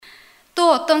또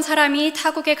어떤 사람이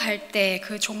타국에 갈 때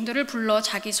그 종들을 불러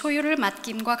자기 소유를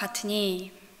맡김과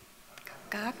같으니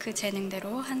각각 그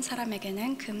재능대로 한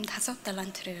사람에게는 금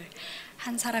 5달란트를,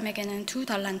 한 사람에게는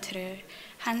 2달란트를,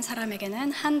 한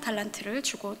사람에게는 1달란트를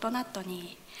주고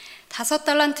떠났더니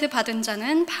 5달란트 받은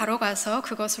자는 바로 가서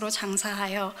그것으로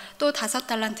장사하여 또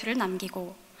 5달란트를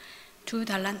남기고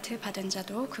 2달란트 받은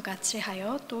자도 그같이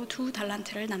하여 또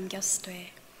 2달란트를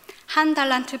남겼으되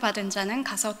 1달란트 받은 자는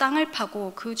가서 땅을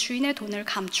파고 그 주인의 돈을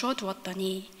감추어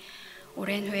두었더니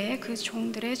오랜 후에 그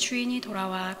종들의 주인이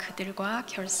돌아와 그들과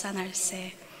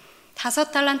결산할세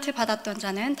 5달란트 받았던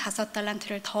자는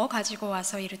 5달란트를 더 가지고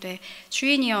와서 이르되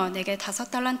주인이여 내게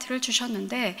 5달란트를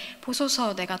주셨는데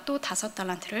보소서 내가 또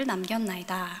 5달란트를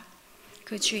남겼나이다.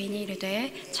 그 주인이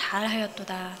이르되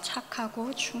잘하였도다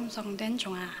착하고 충성된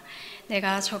종아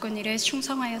내가 적은 일에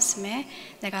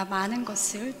충성하였음에 내가 많은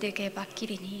것을 네게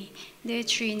맡기리니 내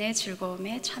주인의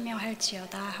즐거움에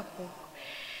참여할지어다 하고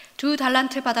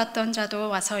 2달란트 받았던 자도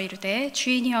와서 이르되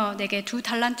주인이여 내게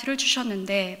 2달란트를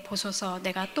주셨는데 보소서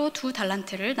내가 또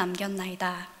 2달란트를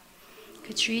남겼나이다.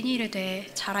 그 주인이 이르되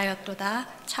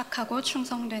잘하였도다 착하고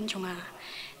충성된 종아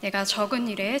내가 적은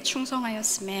일에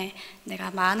충성하였음에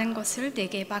내가 많은 것을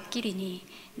네게 맡기리니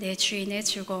내 주인의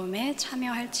즐거움에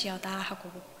참여할지어다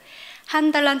하고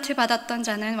 1달란트 받았던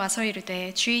자는 와서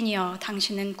이르되 주인이여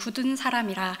당신은 굳은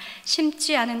사람이라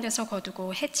심지 않은 데서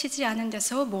거두고 해치지 않은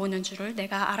데서 모으는 줄을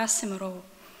내가 알았으므로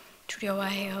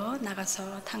두려워하여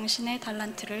나가서 당신의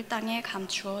달란트를 땅에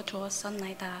감추어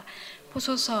두었었나이다.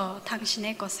 보소서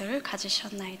당신의 것을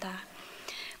가지셨나이다.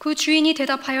 그 주인이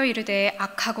대답하여 이르되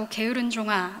악하고 게으른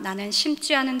종아 나는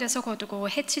심지 않은 데서 거두고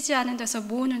해치지 않은 데서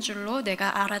모으는 줄로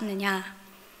내가 알았느냐.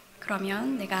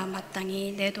 그러면 내가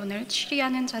마땅히 내 돈을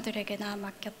취리하는 자들에게나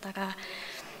맡겼다가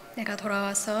내가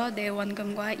돌아와서 내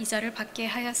원금과 이자를 받게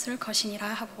하였을 것이니라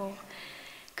하고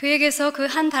그에게서 그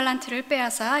 1달란트를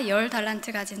빼앗아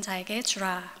 10달란트 가진 자에게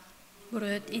주라.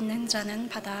 무릇 있는 자는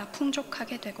받아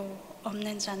풍족하게 되고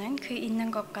없는 자는 그 있는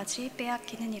것까지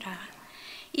빼앗기느니라.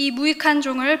 이 무익한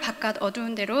종을 바깥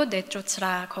어두운 데로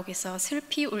내쫓으라. 거기서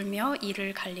슬피 울며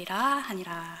이를 갈리라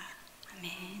하니라.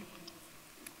 아멘.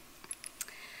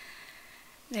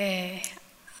 네,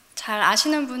 잘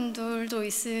아시는 분들도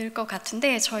있을 것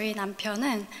같은데 저희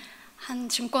남편은 한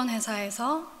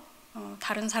증권회사에서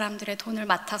다른 사람들의 돈을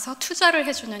맡아서 투자를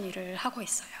해주는 일을 하고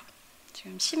있어요.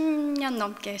 지금 10년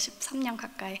넘게 13년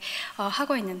가까이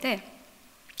하고 있는데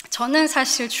저는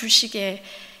사실 주식에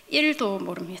 1도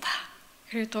모릅니다.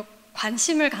 그리고 또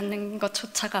관심을 갖는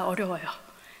것조차가 어려워요.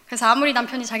 그래서 아무리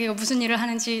남편이 자기가 무슨 일을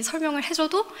하는지 설명을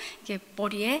해줘도 이게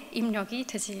머리에 입력이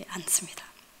되지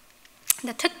않습니다.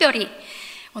 근데 특별히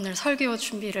오늘 설교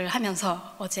준비를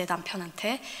하면서 어제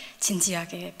남편한테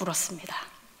진지하게 물었습니다.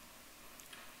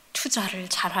 투자를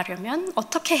잘하려면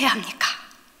어떻게 해야 합니까?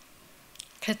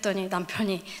 그랬더니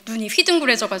남편이 눈이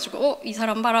휘둥그레져가지고 이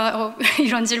사람 봐라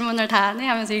이런 질문을 다 하네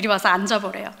하면서 이리 와서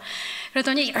앉아보래요.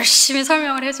 그랬더니 열심히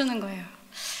설명을 해주는 거예요.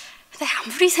 근데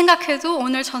아무리 생각해도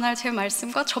오늘 전할 제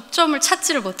말씀과 접점을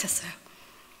찾지를 못했어요.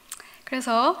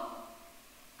 그래서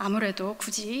아무래도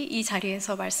굳이 이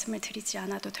자리에서 말씀을 드리지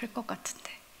않아도 될 것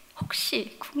같은데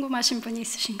혹시 궁금하신 분이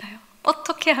있으신가요?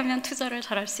 어떻게 하면 투자를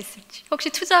잘할 수 있을지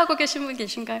혹시 투자하고 계신 분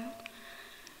계신가요?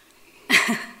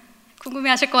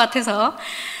 궁금해하실 것 같아서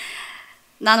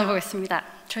나눠보겠습니다.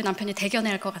 저희 남편이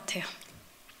대견해할 것 같아요.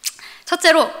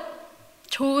 첫째로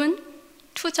좋은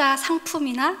투자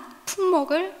상품이나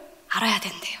품목을 알아야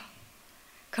된대요.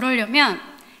 그러려면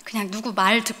그냥 누구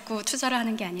말 듣고 투자를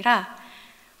하는 게 아니라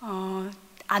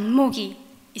안목이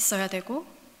있어야 되고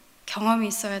경험이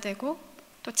있어야 되고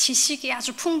또 지식이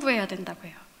아주 풍부해야 된다고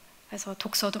해요. 그래서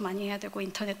독서도 많이 해야 되고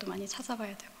인터넷도 많이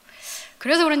찾아봐야 되고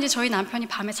그래서 그런지 저희 남편이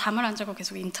밤에 잠을 안 자고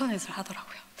계속 인터넷을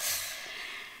하더라고요.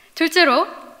 둘째로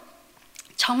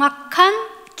정확한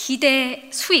기대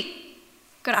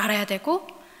수익을 알아야 되고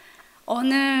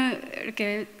어느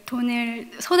이렇게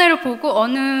돈을 손해를 보고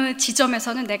어느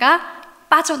지점에서는 내가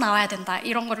빠져나와야 된다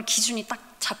이런 거를 기준이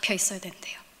딱 잡혀 있어야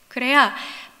된대요. 그래야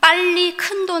빨리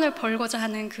큰 돈을 벌고자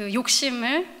하는 그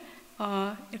욕심을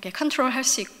이렇게 컨트롤할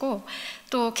수 있고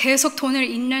또 계속 돈을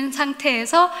잃는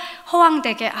상태에서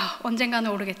허황되게 언젠가는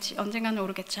오르겠지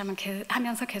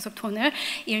하면서 계속 돈을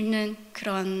잃는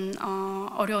그런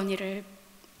어려운 일을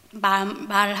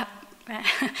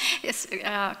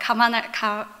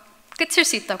끝일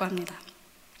수 있다고 합니다.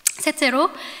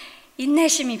 셋째로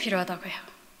인내심이 필요하다고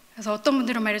해요. 그래서 어떤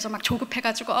분들은 말이죠 막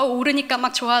조급해가지고 오르니까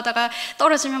막 좋아하다가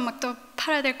떨어지면 막 또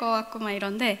팔아야 될 것 같고 막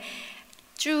이런데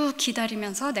쭉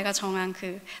기다리면서 내가 정한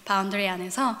그 바운더리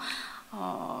안에서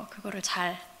그거를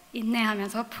잘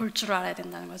인내하면서 볼 줄 알아야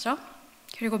된다는 거죠.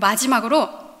 그리고 마지막으로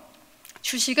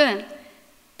주식은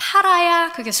팔아야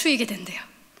해야 그게 수익이 된대요.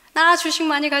 나 주식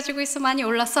많이 가지고 있어, 많이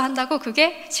올랐어 한다고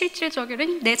그게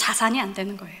실질적으로는 내 자산이 안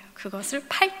되는 거예요. 그것을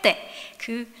팔 때,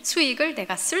 그 수익을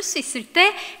내가 쓸 수 있을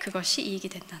때 그것이 이익이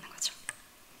된다는 거죠.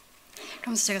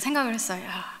 그러면서 제가 생각을 했어요.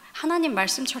 하나님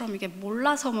말씀처럼 이게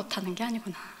몰라서 못하는 게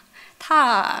아니구나.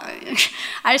 다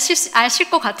아실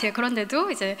것 같아요. 그런데도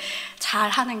이제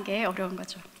잘 하는 게 어려운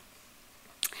거죠.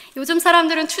 요즘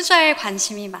사람들은 투자에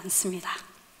관심이 많습니다.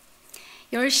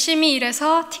 열심히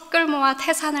일해서 티끌 모아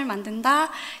태산을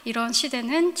만든다, 이런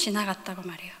시대는 지나갔다고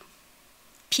말해요.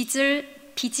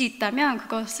 빚이 있다면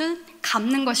그것은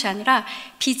갚는 것이 아니라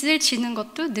빚을 지는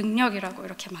것도 능력이라고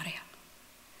이렇게 말해요.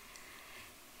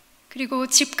 그리고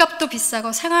집값도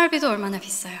비싸고 생활비도 얼마나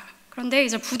비싸요. 그런데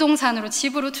이제 부동산으로,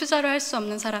 집으로 투자를 할 수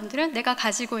없는 사람들은 내가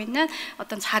가지고 있는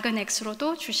어떤 작은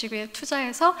액수로도 주식에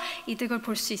투자해서 이득을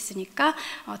볼 수 있으니까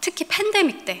특히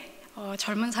팬데믹 때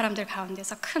젊은 사람들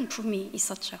가운데서 큰 붐이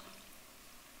있었죠.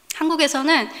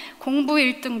 한국에서는 공부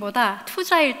 1등보다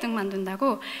투자 1등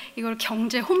만든다고 이걸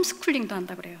경제 홈스쿨링도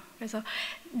한다고 그래요. 그래서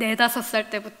 4, 5살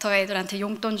때부터 애들한테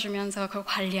용돈 주면서 그걸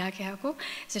관리하게 하고,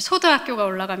 이제 초등학교가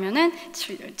올라가면은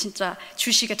진짜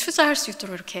주식에 투자할 수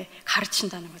있도록 이렇게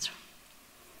가르친다는 거죠.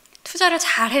 투자를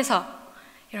잘해서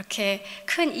이렇게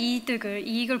큰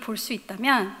이익을 볼 수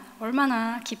있다면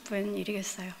얼마나 기쁜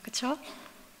일이겠어요. 그렇죠?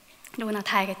 누구나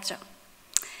다 알겠죠.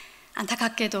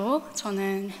 안타깝게도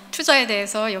저는 투자에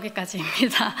대해서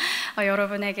여기까지입니다.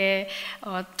 여러분에게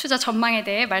투자 전망에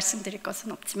대해 말씀드릴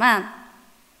것은 없지만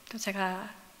또 제가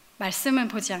말씀은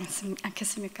보지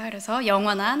않겠습니까? 그래서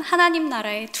영원한 하나님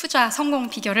나라의 투자 성공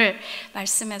비결을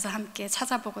말씀에서 함께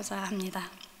찾아보고자 합니다.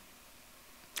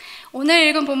 오늘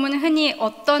읽은 본문은 흔히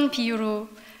어떤 비유로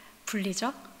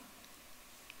불리죠?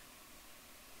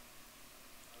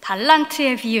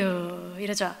 달란트의 비유,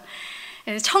 이러죠.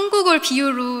 천국을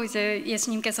비유로 이제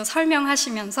예수님께서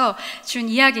설명하시면서 준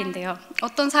이야기인데요.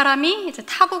 어떤 사람이 이제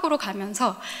타국으로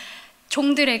가면서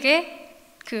종들에게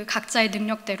그 각자의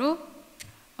능력대로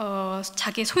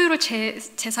자기 소유를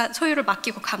소유를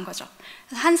맡기고 간 거죠.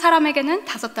 한 사람에게는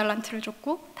 5달란트를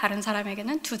줬고, 다른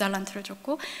사람에게는 2달란트를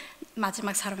줬고,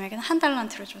 마지막 사람에게는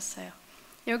 1달란트를 줬어요.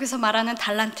 여기서 말하는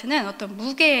달란트는 어떤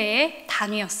무게의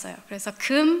단위였어요. 그래서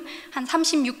금 한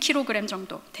 36kg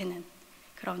정도 되는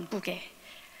그런 무게.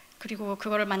 그리고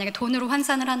그거를 만약에 돈으로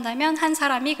환산을 한다면 한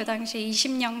사람이 그 당시에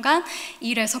 20년간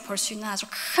일해서 벌 수 있는 아주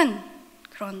큰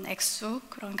그런 액수,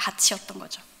 그런 가치였던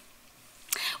거죠.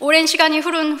 오랜 시간이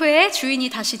흐른 후에 주인이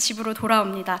다시 집으로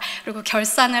돌아옵니다. 그리고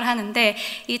결산을 하는데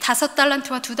이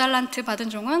 5달란트와 2달란트 받은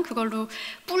종은 그걸로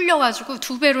불려가지고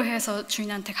 2배로 해서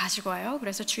주인한테 가지고 와요.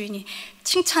 그래서 주인이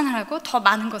칭찬을 하고 더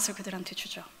많은 것을 그들한테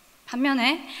주죠.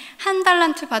 반면에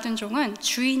 1달란트 받은 종은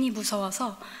주인이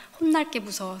무서워서, 혼날 게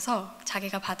무서워서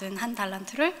자기가 받은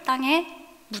 1달란트를 땅에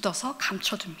묻어서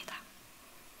감춰둡니다.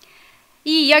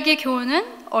 이 이야기의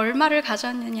교훈은 얼마를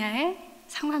가졌느냐에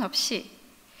상관없이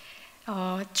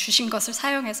주신 것을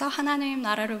사용해서 하나님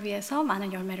나라를 위해서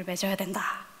많은 열매를 맺어야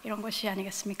된다, 이런 것이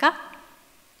아니겠습니까?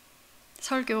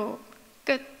 설교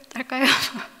끝 할까요?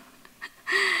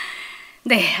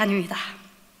 네, 아닙니다.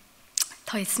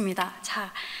 더 있습니다.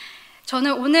 자,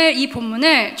 저는 오늘 이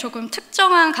본문을 조금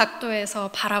특정한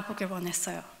각도에서 바라보길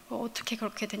원했어요. 어떻게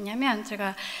그렇게 됐냐면,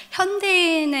 제가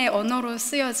현대인의 언어로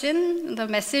쓰여진 The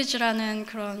Message라는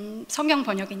그런 성경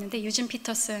번역이 있는데, 유진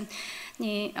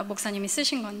피터슨이 목사님이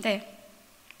쓰신 건데,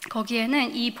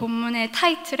 거기에는 이 본문의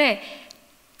타이틀에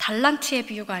달란트의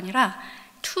비유가 아니라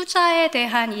투자에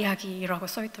대한 이야기라고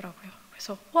써 있더라고요.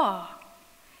 그래서 와,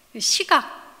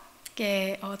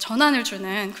 시각에 전환을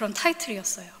주는 그런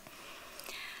타이틀이었어요.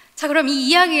 자, 그럼 이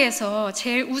이야기에서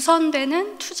제일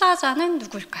우선되는 투자자는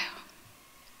누구일까요?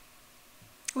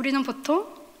 우리는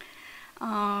보통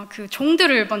그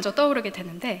종들을 먼저 떠오르게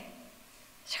되는데,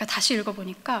 제가 다시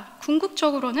읽어보니까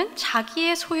궁극적으로는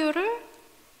자기의 소유를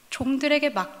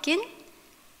종들에게 맡긴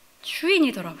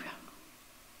주인이더라고요.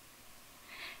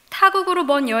 타국으로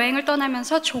먼 여행을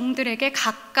떠나면서 종들에게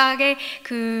각각의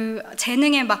그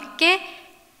재능에 맞게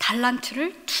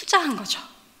달란트를 투자한 거죠.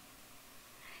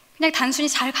 그냥 단순히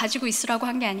잘 가지고 있으라고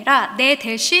한 게 아니라 내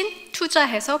대신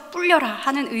투자해서 불려라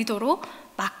하는 의도로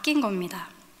맡긴 겁니다.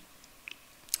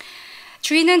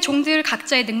 주인은 종들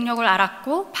각자의 능력을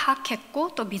알았고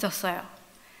파악했고 또 믿었어요.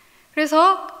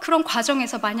 그래서 그런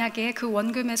과정에서 만약에 그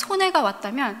원금에 손해가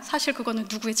왔다면 사실 그거는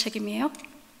누구의 책임이에요?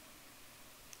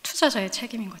 투자자의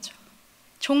책임인 거죠.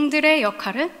 종들의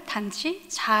역할은 단지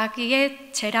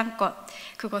자기의 재량껏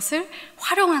그것을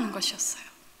활용하는 것이었어요.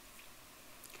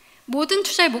 모든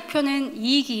투자의 목표는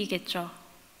이익이겠죠.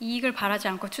 이익을 바라지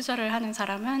않고 투자를 하는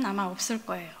사람은 아마 없을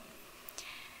거예요.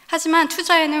 하지만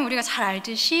투자에는 우리가 잘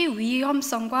알듯이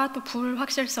위험성과 또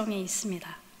불확실성이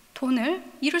있습니다. 돈을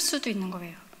잃을 수도 있는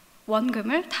거예요.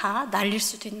 원금을 다 날릴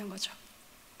수도 있는 거죠.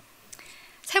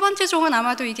 세 번째 종은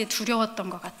아마도 이게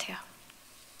두려웠던 것 같아요.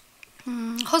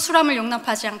 허술함을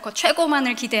용납하지 않고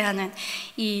최고만을 기대하는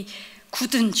이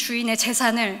굳은 주인의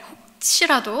재산을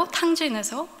혹시라도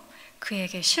탕진해서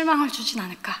그에게 실망을 주진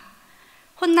않을까,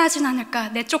 혼나진 않을까,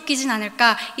 내쫓기진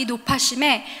않을까, 이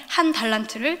노파심에 한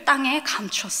달란트를 땅에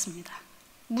감추었습니다.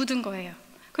 묻은 거예요.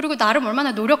 그리고 나름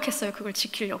얼마나 노력했어요. 그걸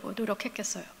지키려고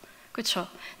노력했겠어요. 그렇죠?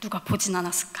 누가 보진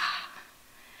않았을까,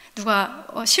 누가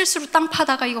실수로 땅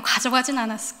파다가 이거 가져가진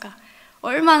않았을까,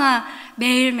 얼마나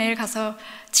매일매일 가서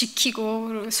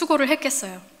지키고 수고를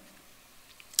했겠어요.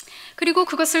 그리고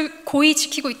그것을 고이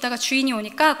지키고 있다가 주인이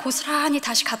오니까 고스란히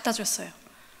다시 갖다 줬어요.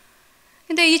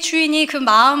 근데 이 주인이 그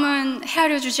마음은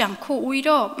헤아려 주지 않고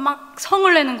오히려 막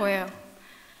성을 내는 거예요.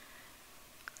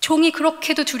 종이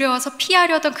그렇게도 두려워서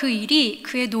피하려던 그 일이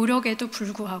그의 노력에도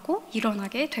불구하고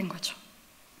일어나게 된 거죠.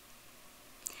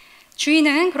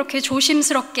 주인은 그렇게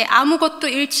조심스럽게 아무것도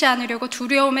잃지 않으려고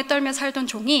두려움에 떨며 살던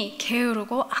종이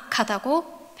게으르고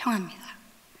악하다고 평합니다.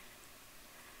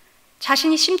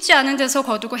 자신이 심지 않은 데서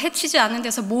거두고 해치지 않은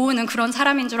데서 모으는 그런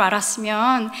사람인 줄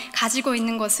알았으면 가지고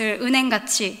있는 것을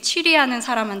은행같이 취리하는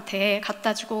사람한테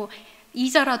갖다 주고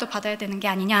이자라도 받아야 되는 게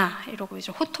아니냐, 이러고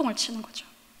이제 호통을 치는 거죠.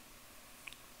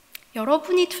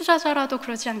 여러분이 투자자라도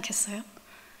그러지 않겠어요?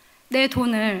 내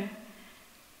돈을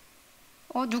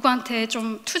누구한테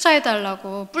좀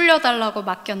투자해달라고, 불려달라고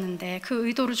맡겼는데, 그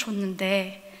의도를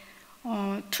줬는데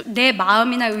내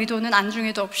마음이나 의도는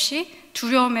안중에도 없이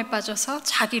두려움에 빠져서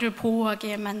자기를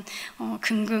보호하기에만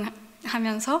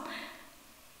긍긍하면서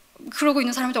그러고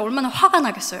있는 사람들 얼마나 화가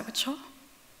나겠어요. 그렇죠?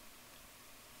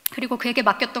 그리고 그에게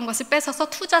맡겼던 것을 뺏어서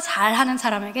투자 잘하는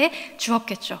사람에게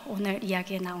주었겠죠. 오늘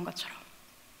이야기에 나온 것처럼.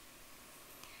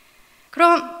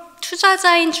 그럼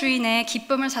투자자인 주인의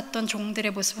기쁨을 샀던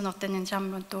종들의 모습은 어땠는지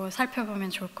한번 또 살펴보면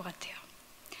좋을 것 같아요.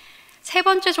 세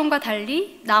번째 종과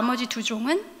달리 나머지 두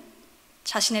종은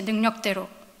자신의 능력대로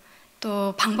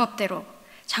또 방법대로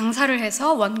장사를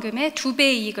해서 원금의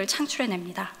 2배의 이익을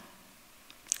창출해냅니다.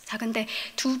 자, 근데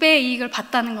 2배의 이익을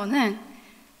봤다는 거는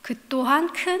그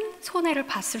또한 큰 손해를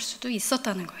봤을 수도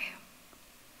있었다는 거예요.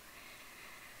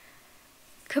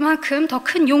 그만큼 더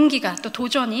큰 용기가 또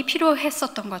도전이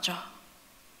필요했었던 거죠.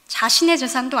 자신의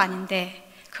재산도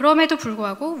아닌데 그럼에도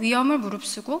불구하고 위험을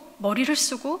무릅쓰고 머리를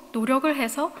쓰고 노력을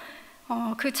해서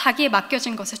그 자기에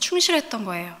맡겨진 것에 충실했던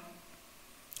거예요.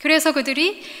 그래서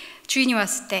그들이 주인이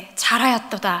왔을 때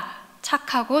잘하였도다,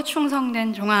 착하고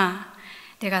충성된 종아,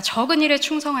 내가 적은 일에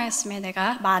충성하였으며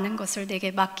내가 많은 것을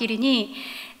내게 맡기리니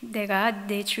내가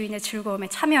내 주인의 즐거움에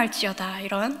참여할지어다,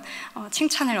 이런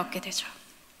칭찬을 얻게 되죠.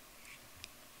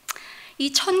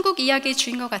 이 천국 이야기의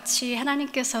주인과 같이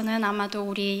하나님께서는 아마도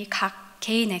우리 각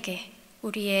개인에게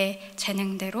우리의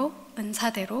재능대로,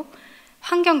 은사대로,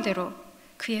 환경대로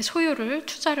그의 소유를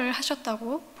투자를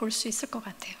하셨다고 볼 수 있을 것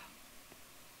같아요.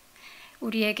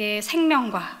 우리에게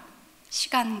생명과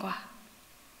시간과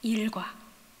일과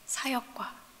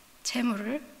사역과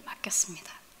재물을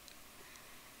맡겼습니다.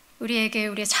 우리에게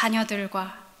우리의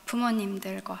자녀들과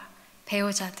부모님들과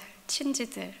배우자들,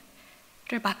 친지들을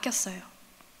맡겼어요.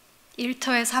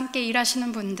 일터에서 함께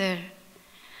일하시는 분들,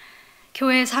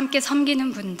 교회에서 함께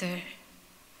섬기는 분들,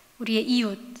 우리의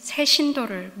이웃, 새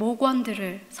신도를,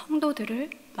 목원들을,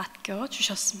 성도들을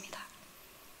맡겨주셨습니다.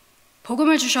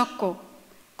 복음을 주셨고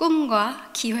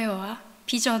꿈과 기회와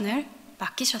비전을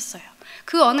맡기셨어요.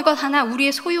 그 어느 것 하나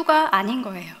우리의 소유가 아닌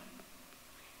거예요.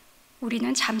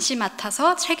 우리는 잠시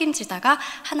맡아서 책임지다가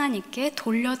하나님께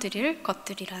돌려드릴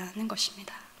것들이라는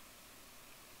것입니다.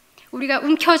 우리가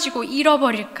움켜쥐고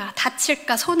잃어버릴까,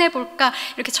 다칠까, 손해볼까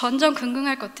이렇게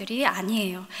전전긍긍할 것들이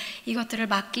아니에요. 이것들을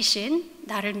맡기신,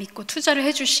 나를 믿고 투자를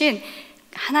해주신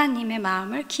하나님의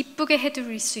마음을 기쁘게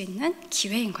해드릴 수 있는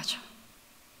기회인 거죠.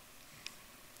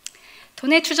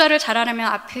 돈의 투자를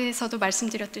잘하려면 앞에서도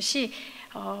말씀드렸듯이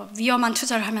위험한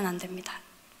투자를 하면 안 됩니다.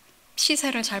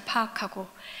 시세를 잘 파악하고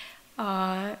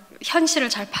현실을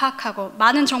잘 파악하고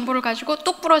많은 정보를 가지고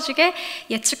똑부러지게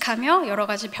예측하며 여러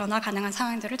가지 변화 가능한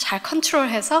상황들을 잘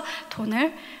컨트롤해서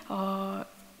돈을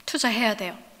투자해야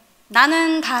돼요.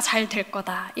 나는 다 잘 될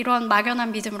거다, 이런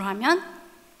막연한 믿음으로 하면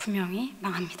분명히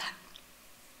망합니다.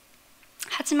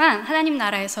 하지만 하나님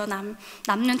나라에서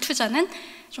남는 투자는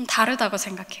좀 다르다고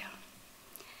생각해요.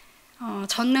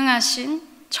 전능하신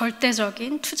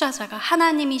절대적인 투자자가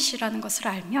하나님이시라는 것을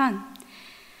알면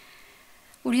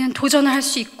우리는 도전을 할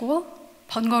수 있고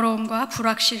번거로움과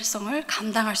불확실성을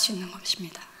감당할 수 있는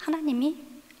것입니다. 하나님이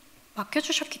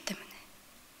맡겨주셨기 때문에.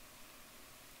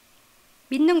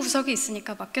 믿는 구석이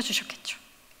있으니까 맡겨주셨겠죠.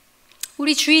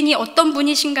 우리 주인이 어떤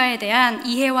분이신가에 대한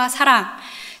이해와 사랑,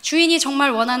 주인이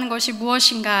정말 원하는 것이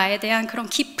무엇인가에 대한 그런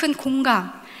깊은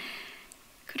공감,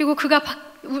 그리고 그가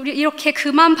이렇게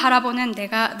그만 바라보는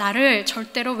나를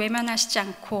절대로 외면하시지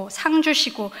않고 상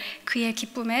주시고 그의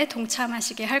기쁨에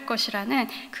동참하시게 할 것이라는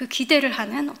그 기대를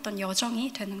하는 어떤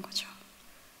여정이 되는 거죠.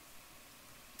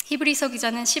 히브리서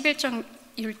기자는 11장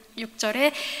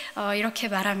 6절에 이렇게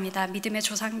말합니다. 믿음의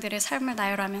조상들의 삶을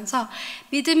나열하면서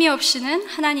믿음이 없이는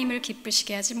하나님을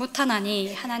기쁘시게 하지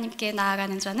못하나니 하나님께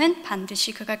나아가는 자는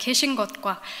반드시 그가 계신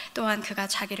것과 또한 그가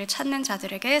자기를 찾는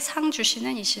자들에게 상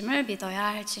주시는 이심을 믿어야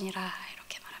할지니라,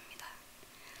 이렇게 말합니다.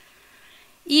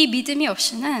 이 믿음이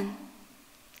없이는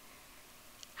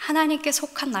하나님께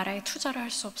속한 나라에 투자를 할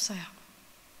수 없어요.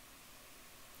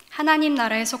 하나님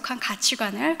나라에 속한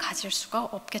가치관을 가질 수가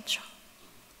없겠죠.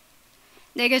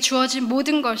 내게 주어진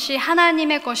모든 것이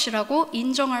하나님의 것이라고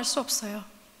인정할 수 없어요.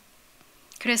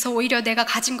 그래서 오히려 내가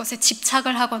가진 것에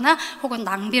집착을 하거나 혹은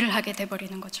낭비를 하게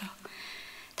돼버리는 거죠.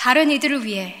 다른 이들을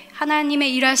위해,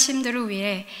 하나님의 일하심들을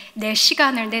위해 내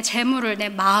시간을, 내 재물을, 내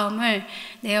마음을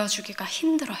내어주기가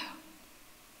힘들어요.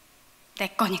 내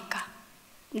거니까,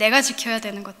 내가 지켜야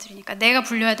되는 것들이니까, 내가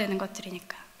불려야 되는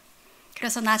것들이니까.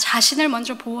 그래서 나 자신을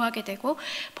먼저 보호하게 되고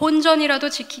본전이라도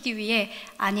지키기 위해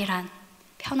안일한,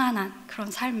 편안한 그런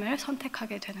삶을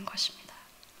선택하게 되는 것입니다.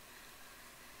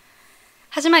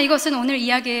 하지만 이것은 오늘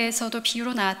이야기에서도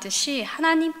비유로 나왔듯이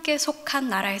하나님께 속한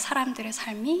나라의 사람들의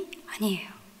삶이 아니에요.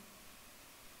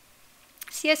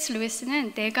 C.S.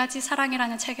 루이스는 4가지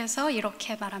사랑이라는 책에서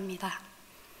이렇게 말합니다.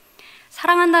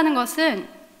 사랑한다는 것은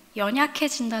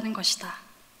연약해진다는 것이다.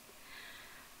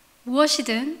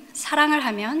 무엇이든 사랑을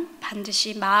하면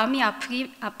반드시 마음이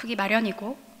아프기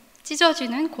마련이고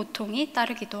찢어지는 고통이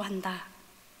따르기도 한다.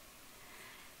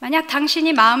 만약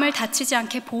당신이 마음을 다치지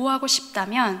않게 보호하고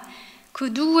싶다면 그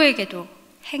누구에게도,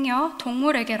 행여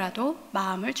동물에게라도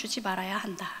마음을 주지 말아야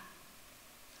한다.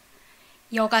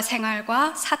 여가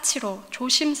생활과 사치로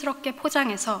조심스럽게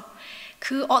포장해서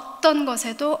그 어떤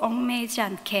것에도 얽매이지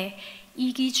않게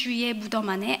이기주의의 무덤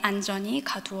안에 안전히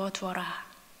가두어 두어라.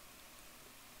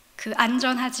 그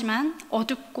안전하지만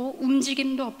어둡고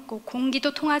움직임도 없고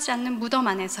공기도 통하지 않는 무덤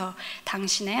안에서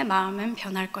당신의 마음은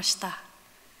변할 것이다.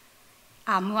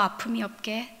 아무 아픔이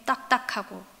없게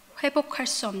딱딱하고 회복할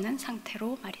수 없는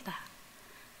상태로 말이다.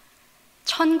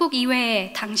 천국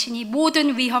이외에 당신이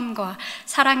모든 위험과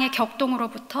사랑의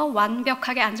격동으로부터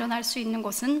완벽하게 안전할 수 있는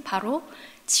곳은 바로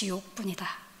지옥뿐이다.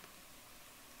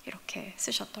 이렇게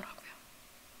쓰셨더라고요.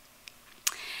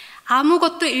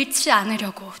 아무것도 잃지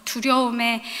않으려고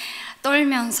두려움에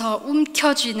떨면서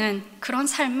움켜쥐는 그런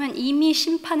삶은 이미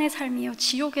심판의 삶이요,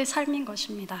 지옥의 삶인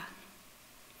것입니다.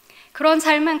 그런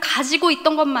삶은 가지고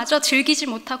있던 것마저 즐기지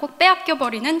못하고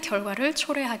빼앗겨버리는 결과를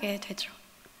초래하게 되죠.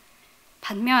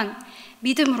 반면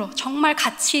믿음으로 정말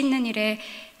가치 있는 일에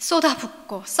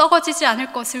쏟아붓고 썩어지지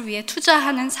않을 것을 위해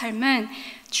투자하는 삶은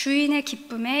주인의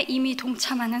기쁨에 이미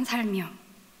동참하는 삶이요,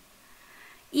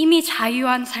 이미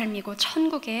자유한 삶이고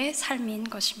천국의 삶인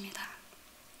것입니다.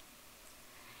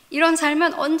 이런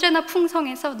삶은 언제나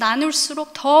풍성해서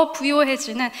나눌수록 더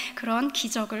부요해지는 그런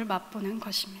기적을 맛보는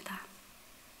것입니다.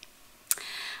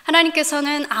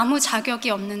 하나님께서는 아무 자격이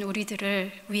없는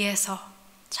우리들을 위해서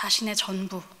자신의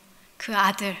전부, 그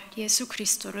아들 예수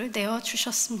그리스도를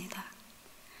내어주셨습니다.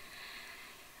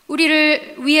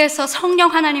 우리를 위해서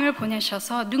성령 하나님을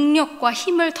보내셔서 능력과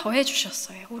힘을 더해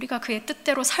주셨어요. 우리가 그의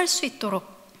뜻대로 살 수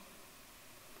있도록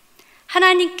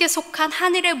하나님께 속한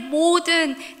하늘의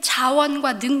모든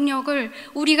자원과 능력을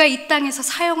우리가 이 땅에서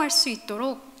사용할 수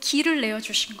있도록 길을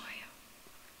내어주신 거예요.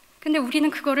 근데 우리는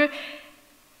그거를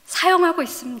사용하고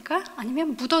있습니까?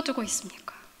 아니면 묻어두고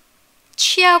있습니까?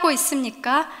 취하고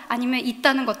있습니까? 아니면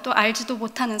있다는 것도 알지도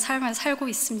못하는 삶을 살고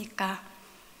있습니까?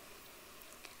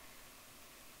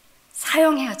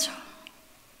 사용해야죠.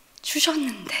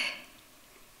 주셨는데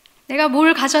내가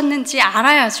뭘 가졌는지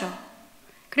알아야죠.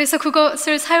 그래서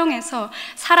그것을 사용해서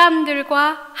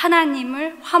사람들과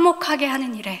하나님을 화목하게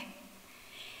하는 일에,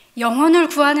 영혼을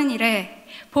구하는 일에,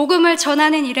 복음을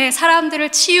전하는 일에,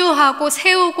 사람들을 치유하고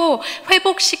세우고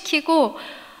회복시키고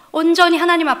온전히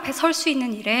하나님 앞에 설 수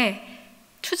있는 일에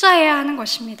투자해야 하는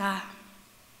것입니다.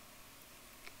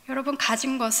 여러분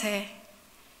가진 것에,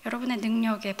 여러분의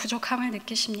능력에 부족함을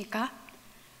느끼십니까?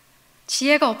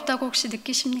 지혜가 없다고 혹시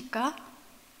느끼십니까?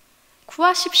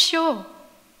 구하십시오.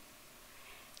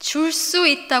 줄 수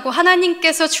있다고,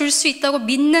 하나님께서 줄 수 있다고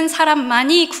믿는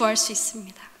사람만이 구할 수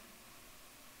있습니다.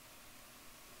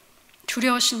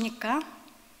 두려우십니까?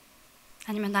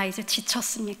 아니면 나 이제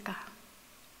지쳤습니까?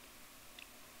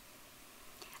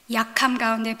 약함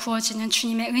가운데 부어지는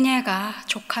주님의 은혜가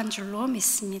족한 줄로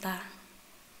믿습니다.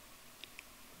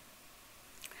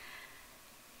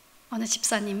 어느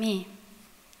집사님이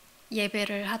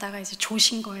예배를 하다가 이제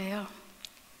조신 거예요.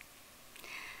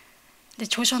 근데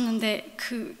조셨는데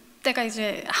그때가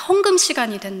이제 헌금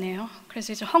시간이 됐네요.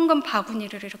 그래서 이제 헌금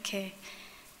바구니를 이렇게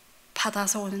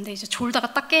받아서 오는데 이제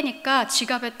졸다가 딱 깨니까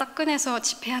지갑에 딱 꺼내서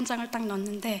지폐 한 장을 딱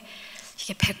넣었는데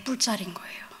이게 100불짜리인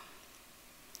거예요.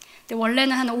 근데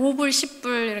원래는 한 5불,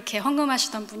 10불 이렇게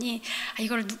헌금하시던 분이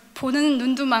이걸 보는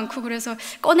눈도 많고 그래서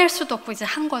꺼낼 수도 없고 이제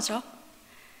한 거죠.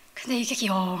 근데 이게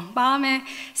마음에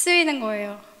쓰이는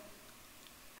거예요.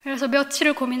 그래서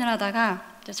며칠을 고민을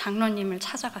하다가 이제 장로님을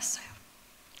찾아갔어요.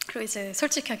 그리고 이제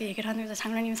솔직하게 얘기를 하는데,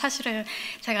 장로님 사실은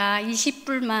제가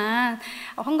 20불만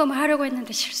헌금을 하려고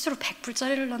했는데 실수로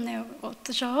 100불짜리를 넣었네요.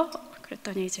 어떠죠?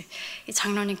 그랬더니 이제 이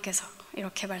장로님께서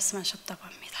이렇게 말씀하셨다고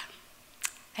합니다.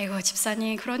 아이고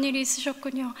집사님, 그런 일이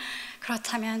있으셨군요.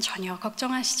 그렇다면 전혀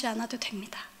걱정하시지 않아도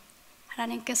됩니다.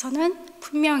 하나님께서는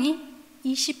분명히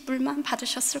 20불만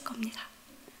받으셨을 겁니다.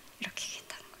 이렇게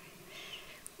얘기했다는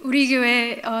거예요. 우리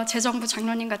교회 재정부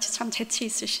장로님 같이 참 재치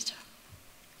있으시죠?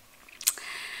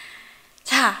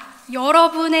 자,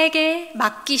 여러분에게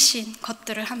맡기신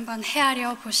것들을 한번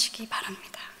헤아려 보시기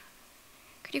바랍니다.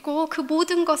 그리고 그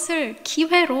모든 것을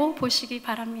기회로 보시기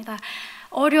바랍니다.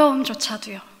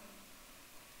 어려움조차도요.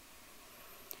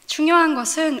 중요한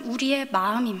것은 우리의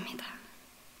마음입니다.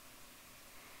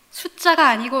 숫자가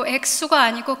아니고 액수가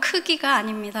아니고 크기가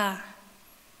아닙니다.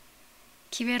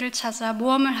 기회를 찾아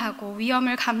모험을 하고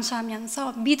위험을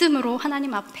감수하면서 믿음으로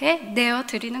하나님 앞에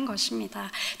내어드리는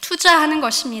것입니다. 투자하는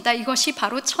것입니다. 이것이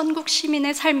바로 천국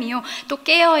시민의 삶이요, 또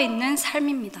깨어있는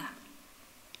삶입니다.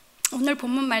 오늘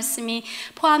본문 말씀이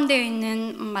포함되어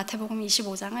있는 마태복음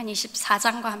 25장은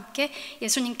 24장과 함께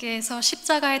예수님께서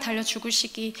십자가에 달려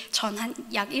죽으시기 전 한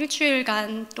약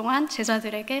일주일간 동안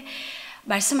제자들에게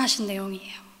말씀하신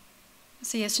내용이에요.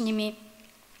 그래서 예수님이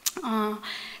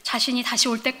자신이 다시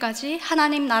올 때까지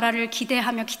하나님 나라를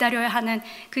기대하며 기다려야 하는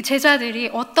그 제자들이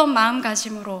어떤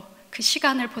마음가짐으로 그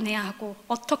시간을 보내야 하고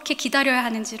어떻게 기다려야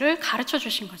하는지를 가르쳐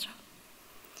주신 거죠.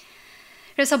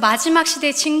 그래서 마지막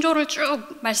시대의 징조를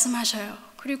쭉 말씀하셔요.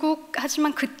 그리고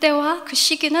하지만 그때와 그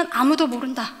시기는 아무도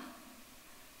모른다,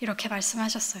 이렇게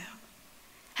말씀하셨어요.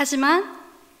 하지만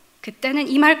그때는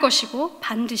임할 것이고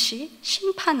반드시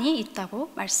심판이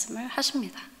있다고 말씀을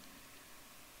하십니다.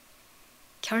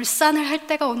 결산을 할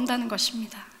때가 온다는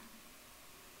것입니다.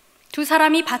 두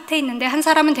사람이 밭에 있는데 한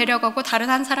사람은 데려가고 다른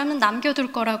한 사람은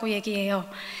남겨둘 거라고 얘기해요.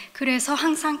 그래서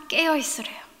항상 깨어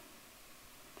있으래요.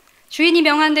 주인이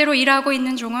명한 대로 일하고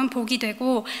있는 종은 복이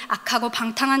되고 악하고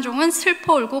방탕한 종은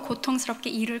슬퍼 울고 고통스럽게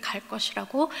일을 갈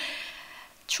것이라고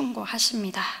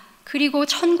충고하십니다. 그리고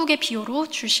천국의 비유로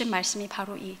주신 말씀이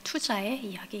바로 이 투자의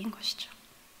이야기인 것이죠.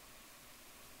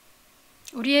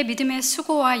 우리의 믿음의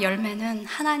수고와 열매는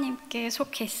하나님께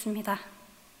속해 있습니다.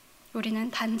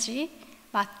 우리는 단지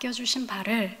맡겨주신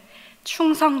바를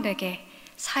충성되게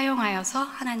사용하여서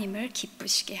하나님을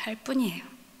기쁘시게 할 뿐이에요.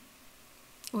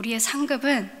 우리의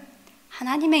상급은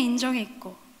하나님의 인정에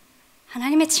있고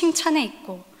하나님의 칭찬에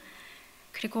있고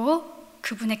그리고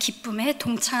그분의 기쁨에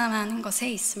동참하는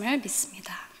것에 있음을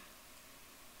믿습니다.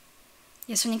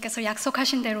 예수님께서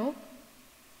약속하신 대로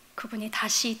그분이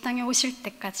다시 이 땅에 오실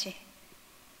때까지,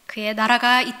 그의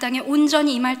나라가 이 땅에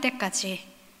온전히 임할 때까지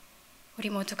우리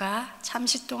모두가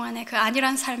잠시 동안의 그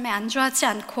안일한 삶에 안주하지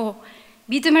않고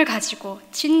믿음을 가지고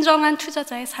진정한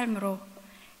투자자의 삶으로,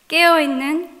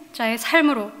 깨어있는 자의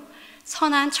삶으로,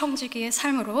 선한 청지기의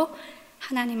삶으로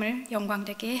하나님을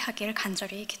영광되게 하기를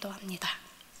간절히 기도합니다.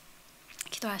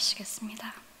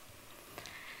 기도하시겠습니다.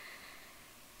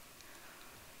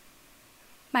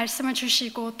 말씀을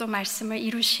주시고 또 말씀을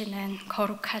이루시는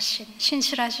거룩하신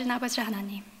신실하신 아버지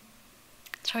하나님,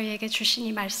 저희에게 주신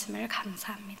이 말씀을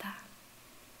감사합니다.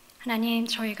 하나님,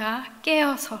 저희가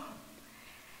깨어서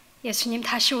예수님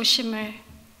다시 오심을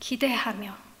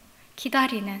기대하며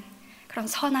기다리는 그런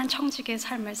선한 청지기의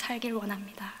삶을 살길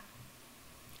원합니다.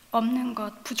 없는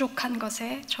것, 부족한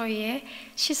것에 저희의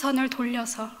시선을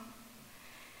돌려서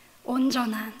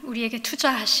온전한, 우리에게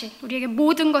투자하신, 우리에게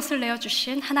모든 것을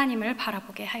내어주신 하나님을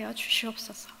바라보게 하여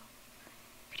주시옵소서.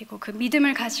 그리고 그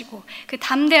믿음을 가지고, 그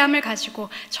담대함을 가지고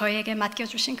저희에게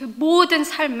맡겨주신 그 모든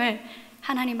삶을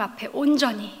하나님 앞에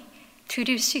온전히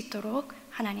드릴 수 있도록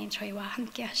하나님 저희와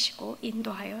함께 하시고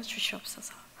인도하여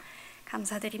주시옵소서.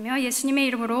 감사드리며 예수님의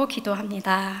이름으로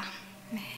기도합니다. 네.